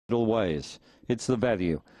Ways. It's the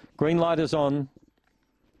value. Green light is on.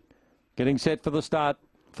 Getting set for the start.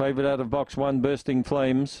 Favourite out of box 1, Bursting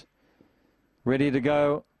Flames. Ready to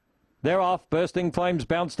go. They're off. Bursting Flames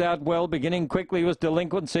bounced out well. Beginning quickly was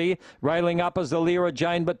Delinquency. Railing up as Alira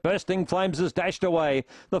Jane, but Bursting Flames has dashed away.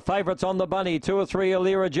 The favourites on the bunny. 2 or 3,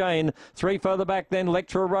 Alira Jane. 3 further back then,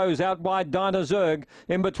 Lecturer Rose. Out wide, Dinah Zerg.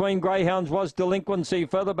 In between Greyhounds was Delinquency.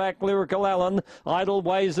 Further back, Lyrical Allen. Idle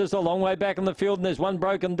Ways is a long way back in the field, and there's one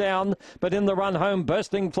broken down. But in the run home,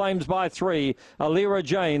 Bursting Flames by 3. Alira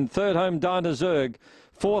Jane. Third home, Dinah Zerg.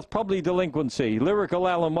 Fourth, probably Delinquency. Lyrical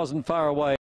Allen wasn't far away.